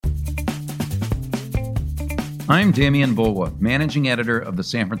I'm Damian Bulwa, managing editor of the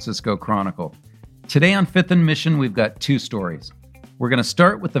San Francisco Chronicle. Today on Fifth and Mission, we've got two stories. We're going to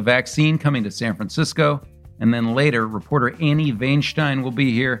start with the vaccine coming to San Francisco, and then later, reporter Annie Weinstein will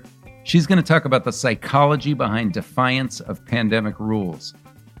be here. She's going to talk about the psychology behind defiance of pandemic rules.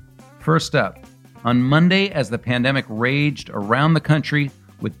 First up, on Monday, as the pandemic raged around the country,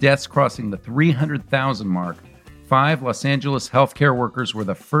 with deaths crossing the 300,000 mark, 5 Los Angeles healthcare workers were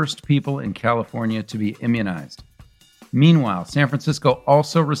the first people in California to be immunized. Meanwhile, San Francisco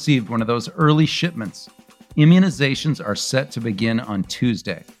also received one of those early shipments. Immunizations are set to begin on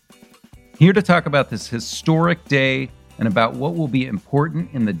Tuesday. Here to talk about this historic day and about what will be important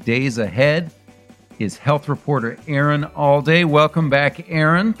in the days ahead is health reporter Erin Allday. Welcome back,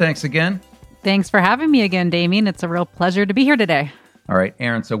 Erin. Thanks again. Thanks for having me again, Damien. It's a real pleasure to be here today. All right,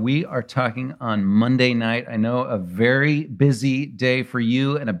 Erin, so we are talking on Monday night. I know a very busy day for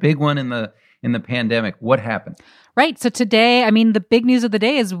you and a big one in the pandemic. What happened? Right. So today, the big news of the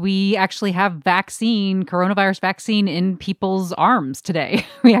day is we actually have coronavirus vaccine in people's arms today.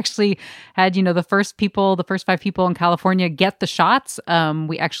 We actually had, the first 5 people in California get the shots.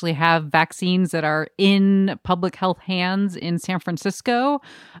 We actually have vaccines that are in public health hands in San Francisco.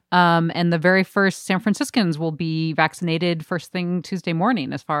 And the very first San Franciscans will be vaccinated first thing Tuesday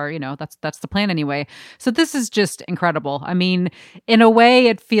morning, as far, that's the plan anyway. So this is just incredible. In a way,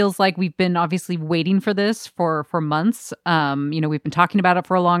 it feels like we've been obviously waiting for this for months. We've been talking about it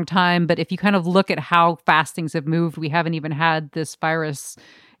for a long time, but if you kind of look at how fast things have moved, we haven't even had this virus,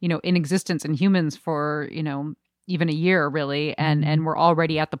 in existence in humans for, even a year really. And we're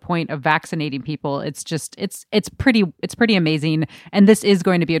already at the point of vaccinating people. It's just, it's pretty amazing. And this is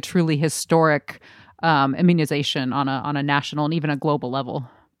going to be a truly historic immunization on a national and even a global level.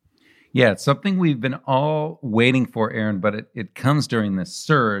 Yeah, it's something we've been all waiting for, Erin, but it comes during this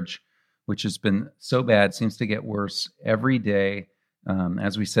surge, which has been so bad, seems to get worse every day.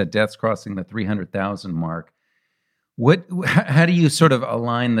 As we said, deaths crossing the 300,000 mark. How do you sort of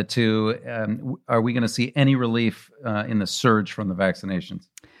align the two? Are we going to see any relief in the surge from the vaccinations?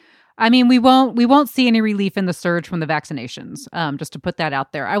 We won't see any relief in the surge from the vaccinations, just to put that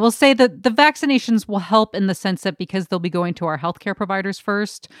out there. I will say that the vaccinations will help in the sense that because they'll be going to our healthcare providers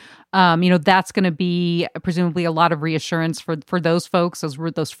first, that's going to be presumably a lot of reassurance for those folks, those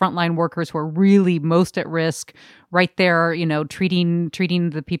frontline workers who are really most at risk right there, treating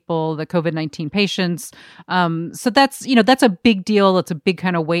the people, the COVID-19 patients. So that's a big deal. It's a big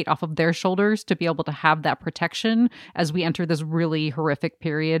kind of weight off of their shoulders to be able to have that protection as we enter this really horrific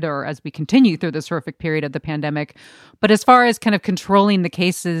period, or as we continue through this horrific period of the pandemic. But as far as kind of controlling the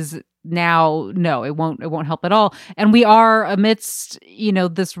cases now, no, it won't help at all. And we are amidst,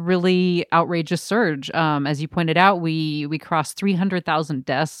 this really outrageous surge. As you pointed out, we crossed 300,000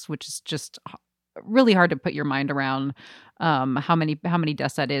 deaths, which is just really hard to put your mind around how many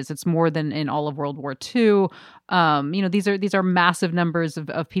deaths that is. It's more than in all of World War II. These are massive numbers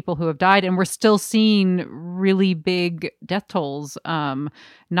of people who have died, and we're still seeing really big death tolls,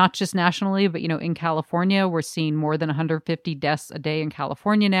 not just nationally, but in California, we're seeing more than 150 deaths a day in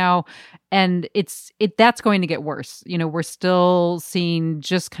California now, and that's going to get worse. We're still seeing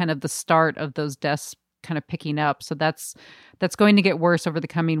just kind of the start of those deaths kind of picking up. So that's going to get worse over the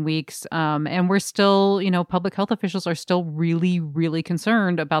coming weeks. And we're still, public health officials are still really, really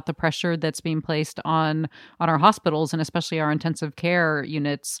concerned about the pressure that's being placed on our hospitals and especially our intensive care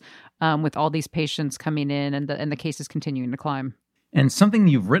units, with all these patients coming in and the cases continuing to climb. And something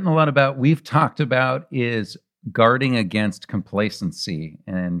you've written a lot about, we've talked about, is guarding against complacency.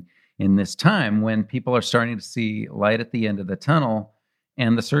 And in this time when people are starting to see light at the end of the tunnel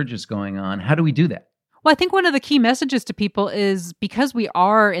and the surge is going on, how do we do that? Well, I think one of the key messages to people is because we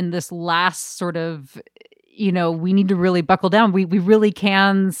are in this last sort of, we need to really buckle down. We really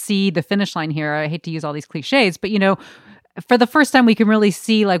can see the finish line here. I hate to use all these cliches, but, for the first time, we can really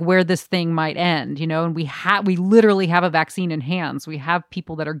see like where this thing might end, and we literally have a vaccine in hands. We have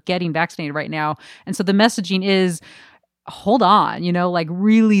people that are getting vaccinated right now. And so the messaging is, hold on,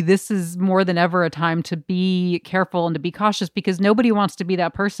 really, this is more than ever a time to be careful and to be cautious, because nobody wants to be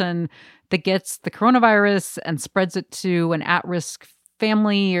that person that gets the coronavirus and spreads it to an at-risk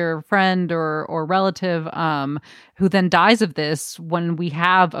family or friend or relative, who then dies of this when we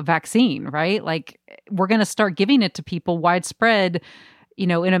have a vaccine, right? Like, we're going to start giving it to people widespread,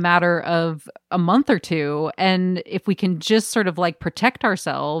 in a matter of a month or two. And if we can just sort of like protect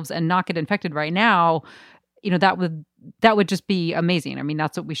ourselves and not get infected right now, that would just be amazing.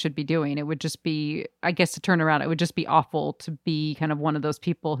 That's what we should be doing. It would just be, I guess, to turn around, it would just be awful to be kind of one of those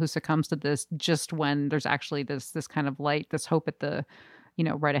people who succumbs to this just when there's actually this kind of light, this hope at the,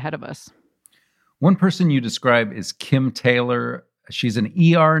 right ahead of us. One person you describe is Kim Taylor. She's an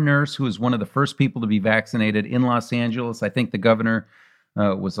ER nurse who was one of the first people to be vaccinated in Los Angeles. I think the governor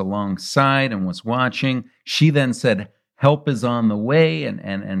was alongside and was watching. She then said, help is on the way,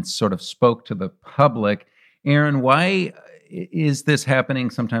 and sort of spoke to the public. Aaron, why is this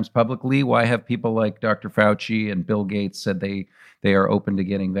happening sometimes publicly? Why have people like Dr. Fauci and Bill Gates said they are open to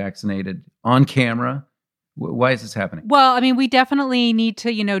getting vaccinated on camera? Why is this happening? Well, I mean, we definitely need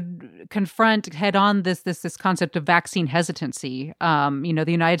to, confront head on this concept of vaccine hesitancy. The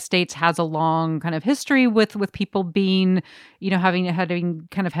United States has a long kind of history with people being, having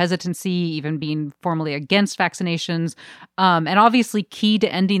kind of hesitancy, even being formally against vaccinations. And obviously, key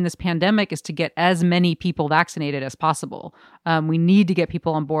to ending this pandemic is to get as many people vaccinated as possible. We need to get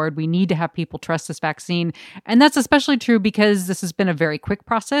people on board. We need to have people trust this vaccine. And that's especially true because this has been a very quick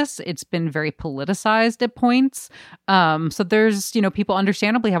process. It's been very politicized at points. So there's, people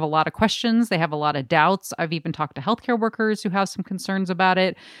understandably have a lot of questions. They have a lot of doubts. I've even talked to healthcare workers who have some concerns about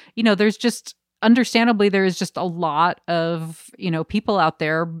it. There's just, understandably, there is just a lot of, people out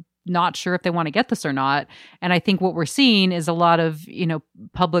there not sure if they want to get this or not. And I think what we're seeing is a lot of,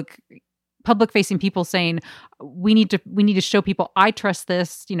 public facing people saying we need to show people I trust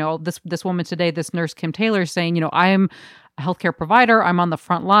this. This woman today, this nurse Kim Taylor, saying, I'm a healthcare provider. I'm on the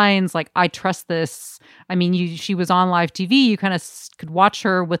front lines. Like, I trust this. I mean, she was on live TV. You kind of could watch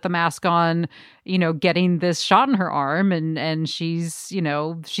her with the mask on, getting this shot in her arm, and she's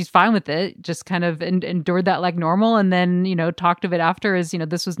fine with it. Just kind of endured that like normal, and then talked of it after as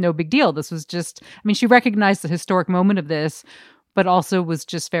this was no big deal. This was just. I mean, she recognized the historic moment of this, but also was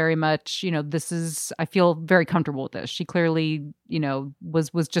just very much, I feel very comfortable with this. She clearly,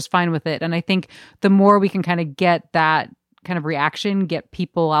 was just fine with it. And I think the more we can kind of get that kind of reaction, get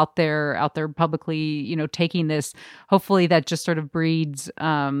people out there publicly, taking this, hopefully that just sort of breeds,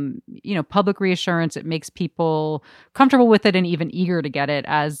 public reassurance. It makes people comfortable with it and even eager to get it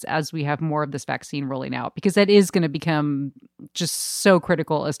as we have more of this vaccine rolling out, because that is going to become just so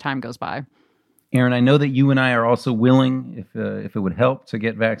critical as time goes by. Aaron, I know that you and I are also willing, if it would help, to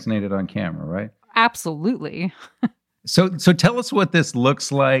get vaccinated on camera, right? Absolutely. So tell us what this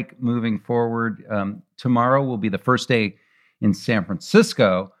looks like moving forward. Tomorrow will be the first day in San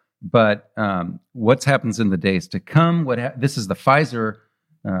Francisco, but what happens in the days to come? This is the Pfizer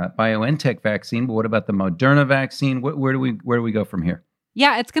BioNTech vaccine, but what about the Moderna vaccine? Where do we go from here?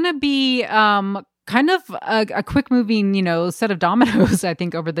 Yeah, it's going to be kind of a quick moving, set of dominoes, I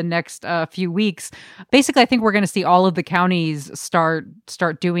think, over the next few weeks. Basically, I think we're going to see all of the counties start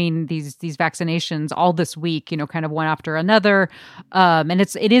doing these vaccinations all this week, kind of one after another. And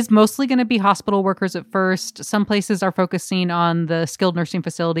it is mostly going to be hospital workers at first. Some places are focusing on the skilled nursing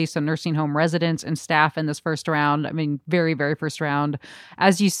facilities, so nursing home residents and staff in this first round. I mean, very, very first round.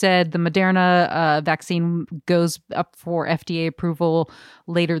 As you said, the Moderna vaccine goes up for FDA approval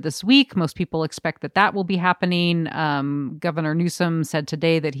later this week. Most people expect that will be happening. Governor Newsom said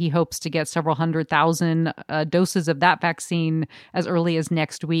today that he hopes to get several 100,000 doses of that vaccine as early as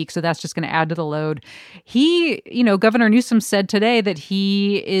next week. So that's just going to add to the load. Governor Newsom said today that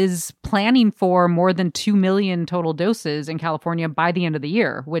he is planning for more than 2 million total doses in California by the end of the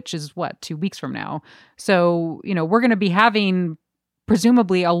year, which is 2 weeks from now. So, we're going to be having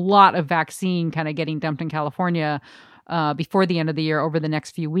presumably a lot of vaccine kind of getting dumped in California before the end of the year over the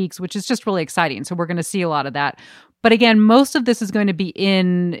next few weeks, which is just really exciting. So we're going to see a lot of that. But again, most of this is going to be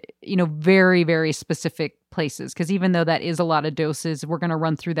in, very, very specific places, because even though that is a lot of doses, we're going to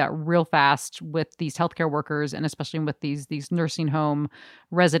run through that real fast with these healthcare workers and especially with these nursing home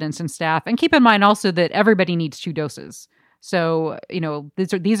residents and staff. And keep in mind also that everybody needs 2 doses. So,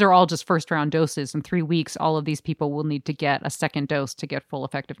 these are all just first round doses. In 3 weeks, all of these people will need to get a second dose to get full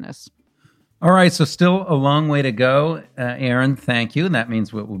effectiveness. All right, so still a long way to go. Aaron, thank you. And that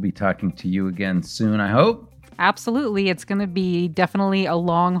means we'll be talking to you again soon, I hope. Absolutely. It's going to be definitely a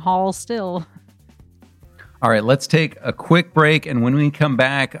long haul still. All right, let's take a quick break. And when we come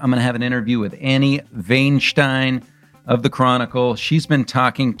back, I'm going to have an interview with Annie Weinstein of the Chronicle. She's been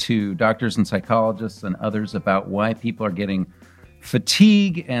talking to doctors and psychologists and others about why people are getting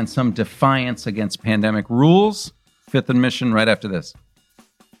fatigue and some defiance against pandemic rules. Fifth and Mission right after this.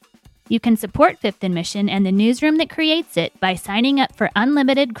 You can support Fifth and Mission and the newsroom that creates it by signing up for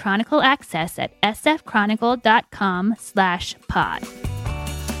unlimited Chronicle access at sfchronicle.com/pod.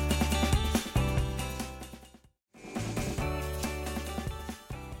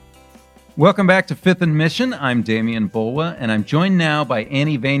 Welcome back to Fifth and Mission. I'm Damian Bulwa, and I'm joined now by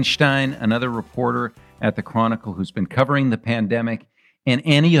Annie Weinstein, another reporter at the Chronicle who's been covering the pandemic. And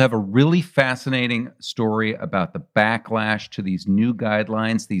Annie, you have a really fascinating story about the backlash to these new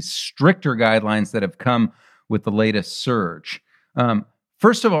guidelines, these stricter guidelines that have come with the latest surge.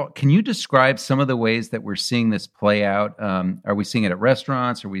 First of all, can you describe some of the ways that we're seeing this play out? Are we seeing it at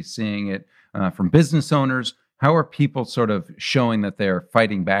restaurants? Are we seeing it from business owners? How are people sort of showing that they're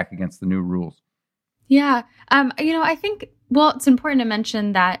fighting back against the new rules? Yeah. I think, it's important to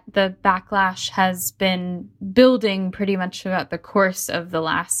mention that the backlash has been building pretty much throughout the course of the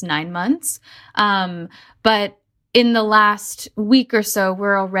last 9 months. But in the last week or so,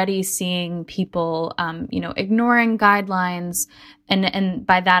 we're already seeing people, ignoring guidelines. And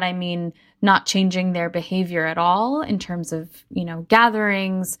by that, I mean not changing their behavior at all in terms of,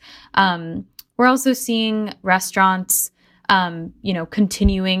 gatherings. We're also seeing restaurants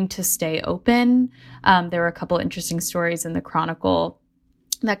continuing to stay open. There were a couple interesting stories in the Chronicle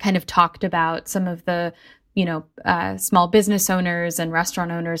that kind of talked about some of the, small business owners and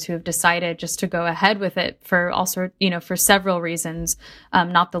restaurant owners who have decided just to go ahead with it for for several reasons,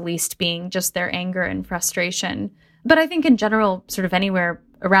 not the least being just their anger and frustration. But I think in general, sort of anywhere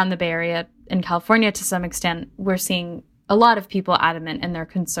around the Bay Area, in California to some extent, we're seeing a lot of people adamant in their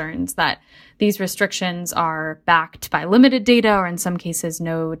concerns that these restrictions are backed by limited data or in some cases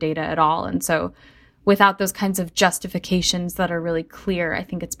no data at all. And so without those kinds of justifications that are really clear, I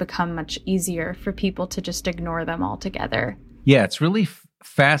think it's become much easier for people to just ignore them altogether. Yeah, it's really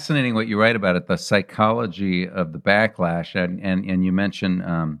fascinating what you write about it, the psychology of the backlash. And you mentioned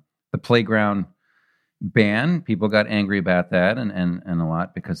the playground ban. People got angry about that and a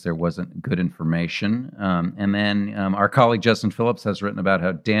lot because there wasn't good information. And then our colleague Justin Phillips has written about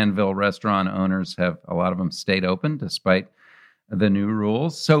how Danville restaurant owners a lot of them stayed open despite the new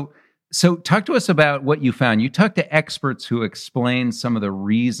rules. So talk to us about what you found. You talked to experts who explain some of the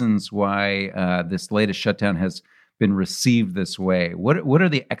reasons why this latest shutdown has been received this way. What are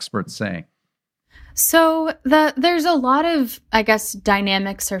the experts saying? So there's a lot of, I guess,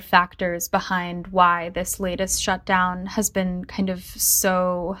 dynamics or factors behind why this latest shutdown has been kind of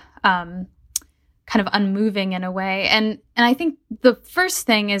so kind of unmoving in a way. And I think the first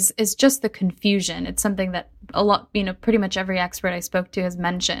thing is just the confusion. It's something that a lot, pretty much every expert I spoke to has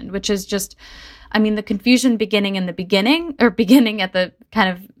mentioned, which is just, the confusion beginning at the kind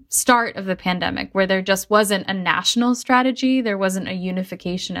of start of the pandemic, where there just wasn't a national strategy. There wasn't a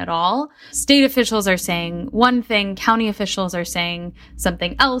unification at all. State officials are saying one thing, county officials are saying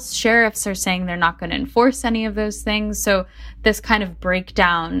something else, sheriffs are saying they're not going to enforce any of those things. So this kind of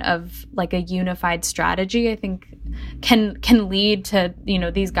breakdown of like a unified strategy, I think can lead to,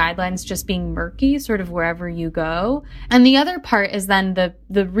 these guidelines just being murky sort of wherever you go. And the other part is then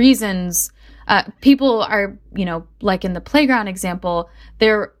the reasons people are, like in the playground example,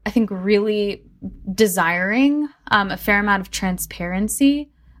 they're, I think, really desiring a fair amount of transparency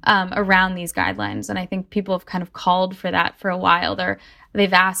around these guidelines. And I think people have kind of called for that for a while.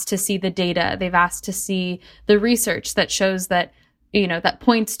 They've asked to see the data. They've asked to see the research that shows that, that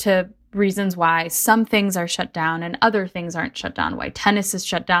points to reasons why some things are shut down and other things aren't shut down, why tennis is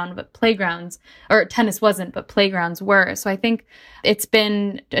shut down, but tennis wasn't, but playgrounds were. So I think it's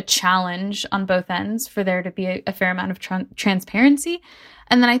been a challenge on both ends for there to be a fair amount of transparency.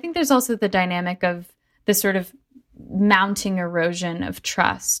 And then I think there's also the dynamic of this sort of mounting erosion of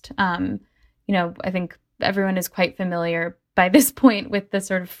trust. I think everyone is quite familiar by this point with the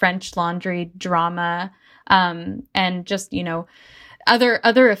sort of French Laundry drama, and just,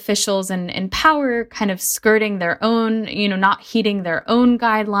 other officials in power kind of skirting their own, not heeding their own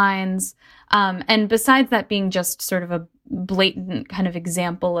guidelines. And besides that being just sort of a blatant kind of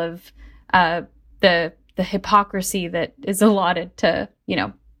example of the hypocrisy that is allotted to,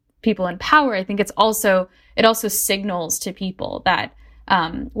 people in power, I think it also signals to people that,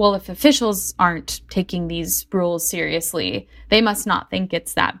 if officials aren't taking these rules seriously, they must not think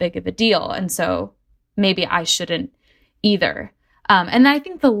it's that big of a deal. And so maybe I shouldn't either. And I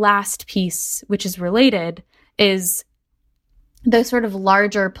think the last piece, which is related, is the sort of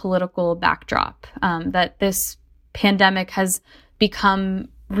larger political backdrop, that this pandemic has become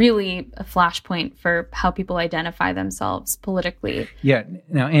really a flashpoint for how people identify themselves politically. Yeah.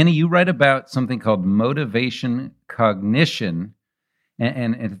 Now, Annie, you write about something called motivation cognition,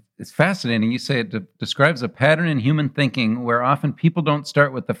 and it's fascinating. You say it describes a pattern in human thinking where often people don't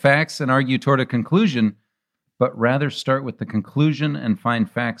start with the facts and argue toward a conclusion, but rather start with the conclusion and find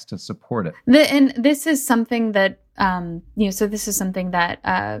facts to support it. And this is something that, this is something that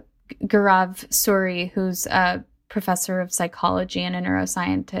Gaurav Suri, who's a professor of psychology and a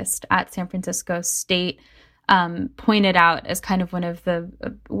neuroscientist at San Francisco State, pointed out as kind of one of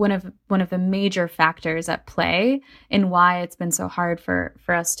the major factors at play in why it's been so hard for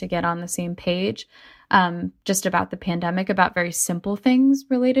us to get on the same page, just about the pandemic, about very simple things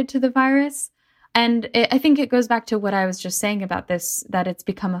related to the virus. And I think it goes back to what I was just saying about this, that it's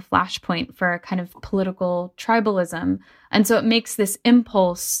become a flashpoint for a kind of political tribalism. And so it makes this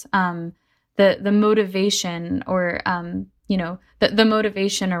impulse, the motivation or, the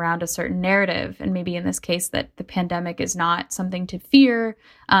motivation around a certain narrative, and maybe in this case that the pandemic is not something to fear,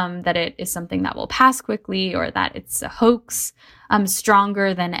 that it is something that will pass quickly, or that it's a hoax,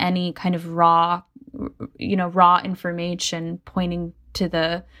 stronger than any kind of raw information pointing to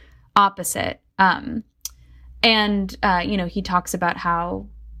the opposite. He talks about how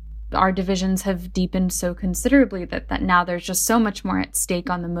our divisions have deepened so considerably that now there's just so much more at stake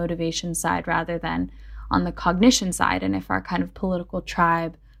on the motivation side rather than on the cognition side. And if our kind of political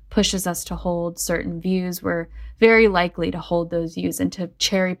tribe pushes us to hold certain views, we're very likely to hold those views and to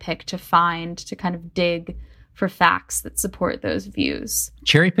cherry pick, to find, to kind of dig for facts that support those views.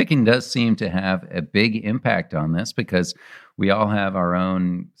 Cherry picking does seem to have a big impact on this because we all have our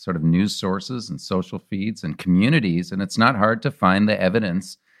own sort of news sources and social feeds and communities, and it's not hard to find the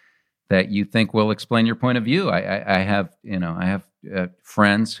evidence that you think will explain your point of view. I have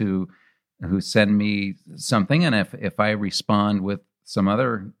friends who send me something, and if I respond with some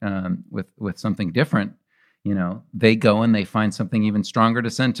other with something different, they go and they find something even stronger to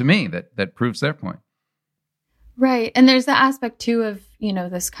send to me that proves their point. Right. And there's the aspect too of,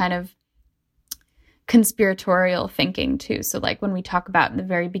 this kind of conspiratorial thinking too. So like when we talk about in the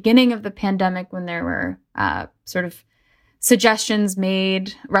very beginning of the pandemic, when there were sort of suggestions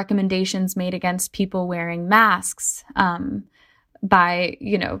made, recommendations made against people wearing masks by,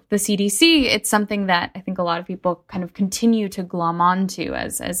 the CDC, it's something that I think a lot of people kind of continue to glom onto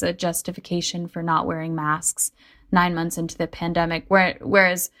as a justification for not wearing masks 9 months into the pandemic,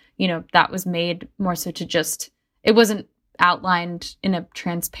 whereas, that was made more so to just, it wasn't outlined in a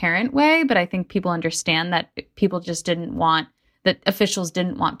transparent way, but I think people understand that officials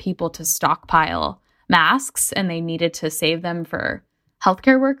didn't want people to stockpile masks and they needed to save them for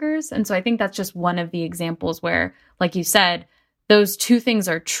healthcare workers. And so I think that's just one of the examples where, like you said, those two things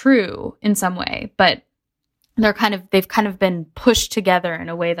are true in some way, but they've kind of been pushed together in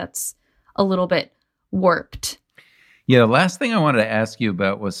a way that's a little bit warped. Yeah, the last thing I wanted to ask you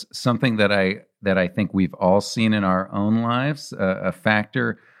about was something that I think we've all seen in our own lives, a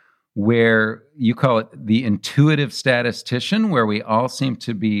factor where you call it the intuitive statistician, where we all seem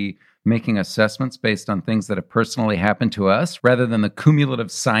to be making assessments based on things that have personally happened to us rather than the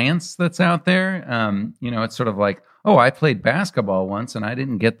cumulative science that's out there. It's sort of like, oh, I played basketball once and I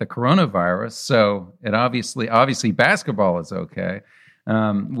didn't get the coronavirus, so it obviously basketball is okay.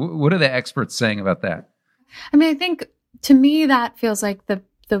 What are the experts saying about that? I mean, I think to me that feels like the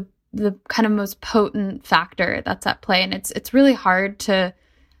kind of most potent factor that's at play, and it's really hard to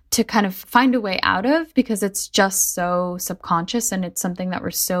kind of find a way out of because it's just so subconscious and it's something that we're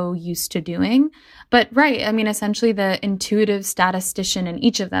so used to doing. But right, I mean, essentially the intuitive statistician in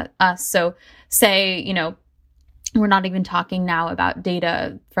each of us. So say, we're not even talking now about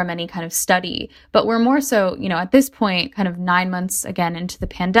data from any kind of study, but we're more so, at this point, kind of 9 months again into the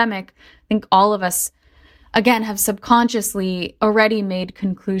pandemic, I think all of us again have subconsciously already made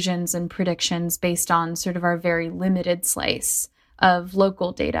conclusions and predictions based on sort of our very limited slice of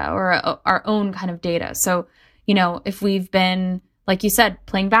local data or our own kind of data. So, if we've been, like you said,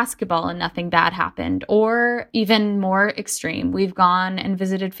 playing basketball and nothing bad happened, or even more extreme, we've gone and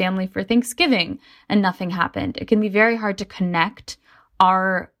visited family for Thanksgiving and nothing happened, it can be very hard to connect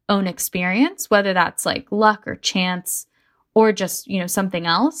our own experience, whether that's like luck or chance or just, something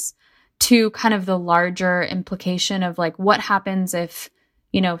else, to kind of the larger implication of like what happens if,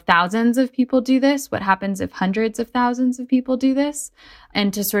 thousands of people do this? What happens if hundreds of thousands of people do this?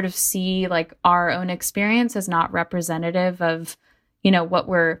 And to sort of see like our own experience as not representative of, what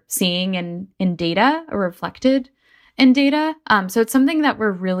we're seeing in data or reflected in data. So it's something that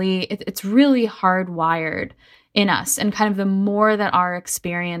it's really hardwired in us. And kind of the more that our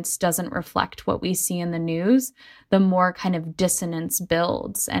experience doesn't reflect what we see in the news, the more kind of dissonance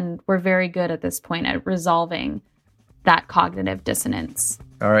builds. And we're very good at this point at resolving that cognitive dissonance.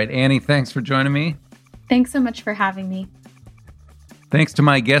 All right, Annie, thanks for joining me. Thanks so much for having me. Thanks to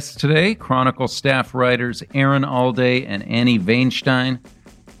my guests today, Chronicle staff writers Aaron Alday and Annie Weinstein,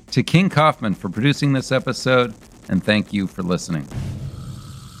 to King Kaufman for producing this episode, and thank you for listening.